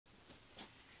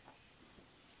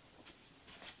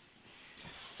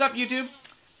What's up, YouTube?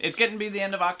 It's getting to be the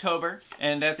end of October,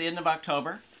 and at the end of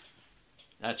October,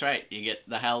 that's right, you get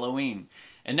the Halloween.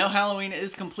 And no Halloween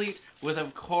is complete with,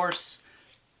 of course,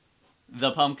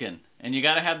 the pumpkin. And you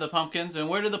gotta have the pumpkins, and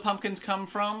where do the pumpkins come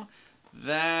from?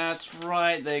 That's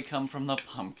right, they come from the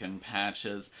pumpkin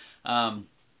patches. I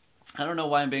don't know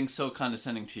why I'm being so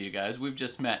condescending to you guys. We've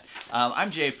just met.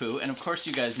 I'm J-Poo, and of course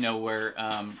you guys know where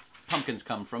pumpkins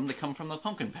come from. They come from the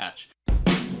pumpkin patch.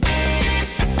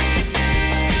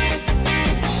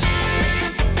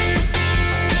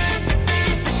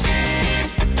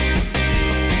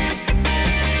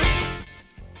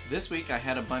 This week I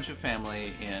had a bunch of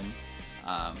family in.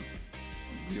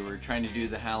 We were trying to do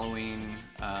the Halloween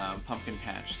pumpkin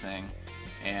patch thing,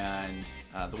 and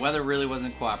the weather really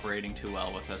wasn't cooperating too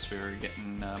well with us. We were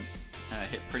getting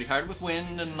hit pretty hard with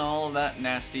wind and all of that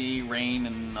nasty rain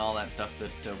and all that stuff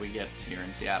that we get here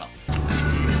in Seattle.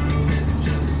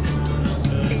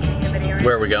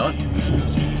 Where are we going?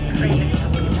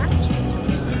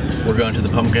 We're going to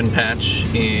the pumpkin patch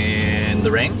in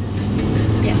the rain?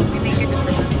 Yes, we make good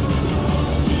decisions.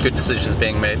 Good decisions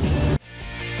being made.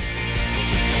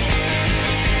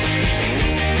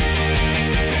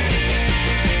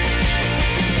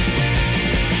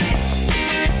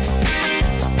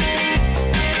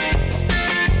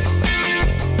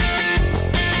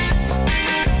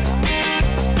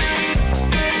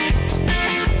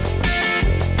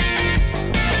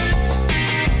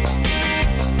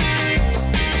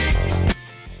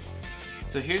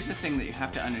 So here's the thing that you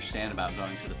have to understand about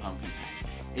going to the pumpkin patch.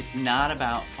 It's not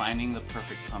about finding the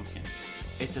perfect pumpkin.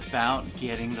 It's about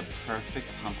getting the perfect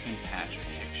pumpkin patch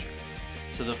picture.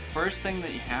 So the first thing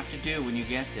that you have to do when you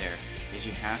get there is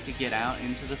you have to get out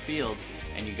into the field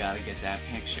and you gotta get that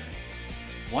picture.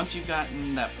 Once you've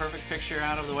gotten that perfect picture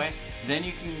out of the way, then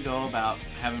you can go about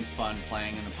having fun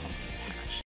playing in the pumpkin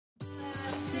patch.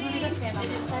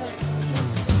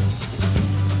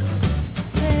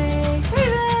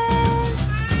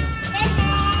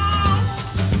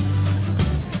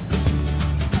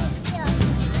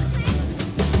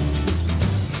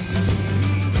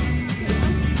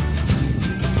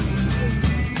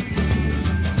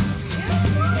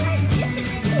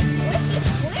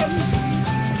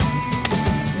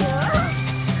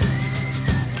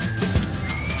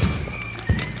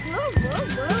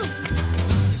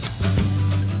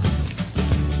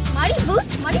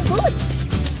 Muddy boots!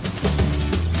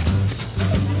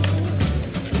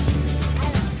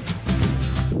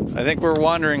 I think we're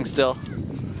wandering still.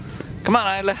 Come on,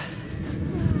 Isla.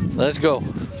 Let's go.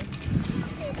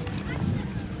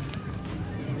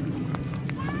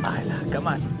 Isla, come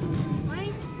on.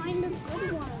 Find a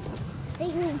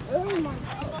good one.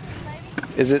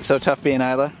 Is it so tough being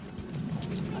Isla?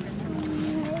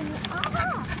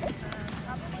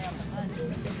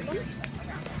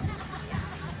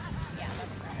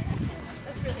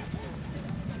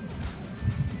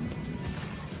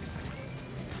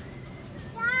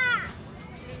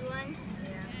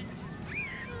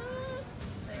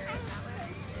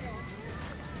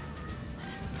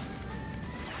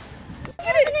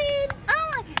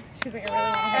 She's like, I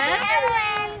really want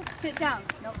Evelyn! Sit down.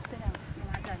 Nope, sit down.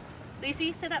 You're not done.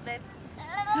 Lucy, sit up, babe.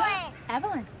 Evelyn!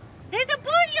 Evelyn! There's a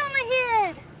booty on my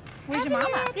head! Where's your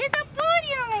mama? There's a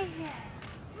booty on my head!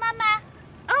 Mama!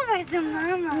 Oh, where's the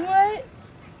mama? What?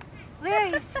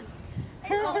 Where is she?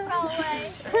 It's all far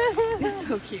away. It's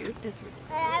so cute. It's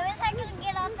I wish I could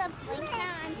get off the blink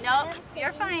now. Nope,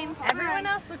 you're fine. Everyone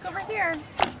else, look over here.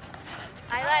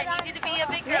 Isla, you need to be a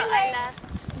big girl, Isla.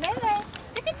 Lele.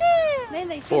 Look at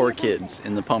this. 4 kids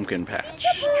in the pumpkin patch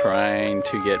trying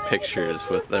to get pictures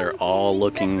with they're all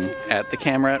looking at the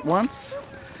camera at once.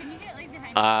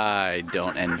 I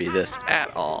don't envy this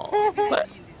at all. But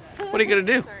what are you gonna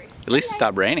do? At least it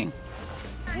stopped raining.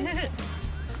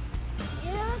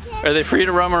 Are they free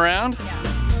to roam around?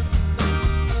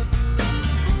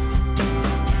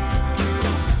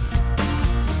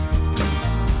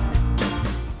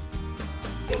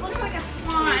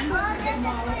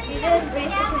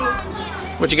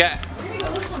 What you got?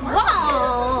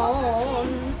 Whoa!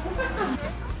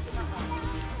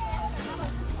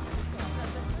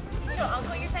 Show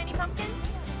Uncle your tiny pumpkin?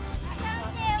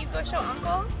 Can you go show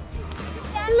Uncle?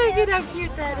 Look at how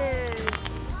cute that is.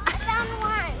 I found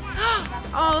one.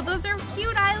 Oh, those are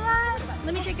cute, Isla.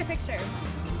 Let me take a picture.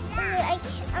 We have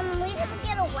to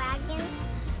get a wagon.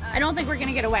 I don't think we're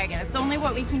gonna get a wagon. It's only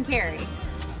what we can carry.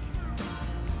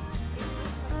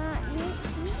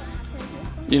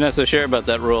 You're not so sure about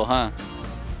that rule, huh?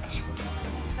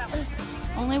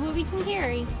 Only what we can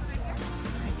carry.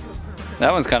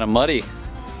 That one's kind of muddy.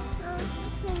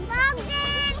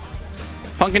 Pumpkin!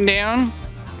 Pumpkin down.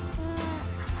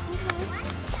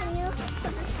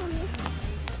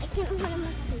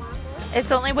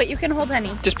 It's only what you can hold,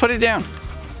 honey. Just put it down.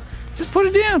 Just put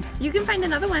it down. You can find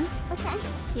another one. Okay.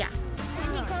 Yeah.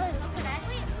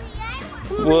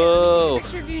 Whoa.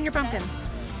 Picture of you and your pumpkin.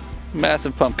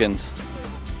 Massive pumpkins.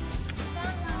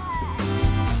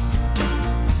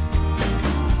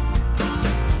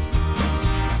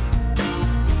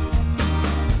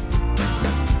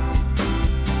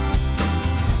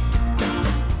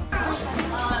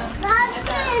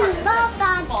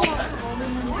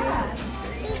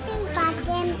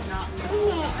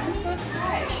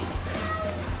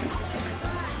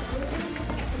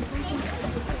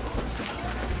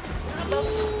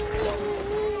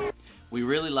 We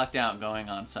really lucked out going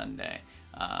on Sunday.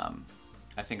 I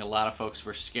think a lot of folks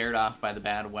were scared off by the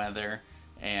bad weather,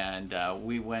 and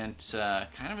we went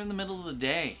kind of in the middle of the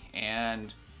day,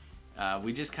 and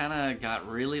we just kind of got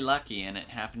really lucky, and it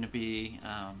happened to be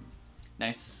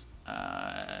nice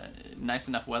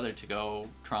enough weather to go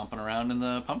tromping around in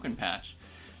the pumpkin patch.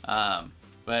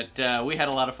 But we had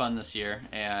a lot of fun this year,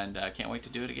 and can't wait to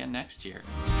do it again next year.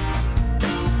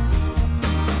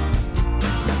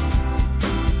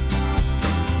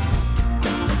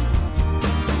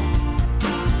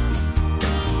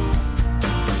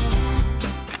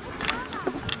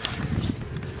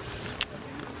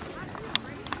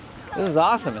 This is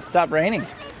awesome. It stopped raining.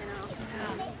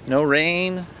 No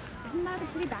rain. Isn't that a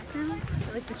pretty background?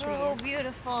 I like the So trees.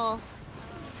 beautiful.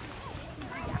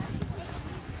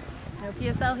 No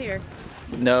PSL here.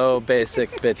 No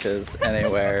basic bitches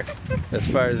anywhere as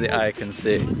far as the eye can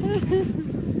see.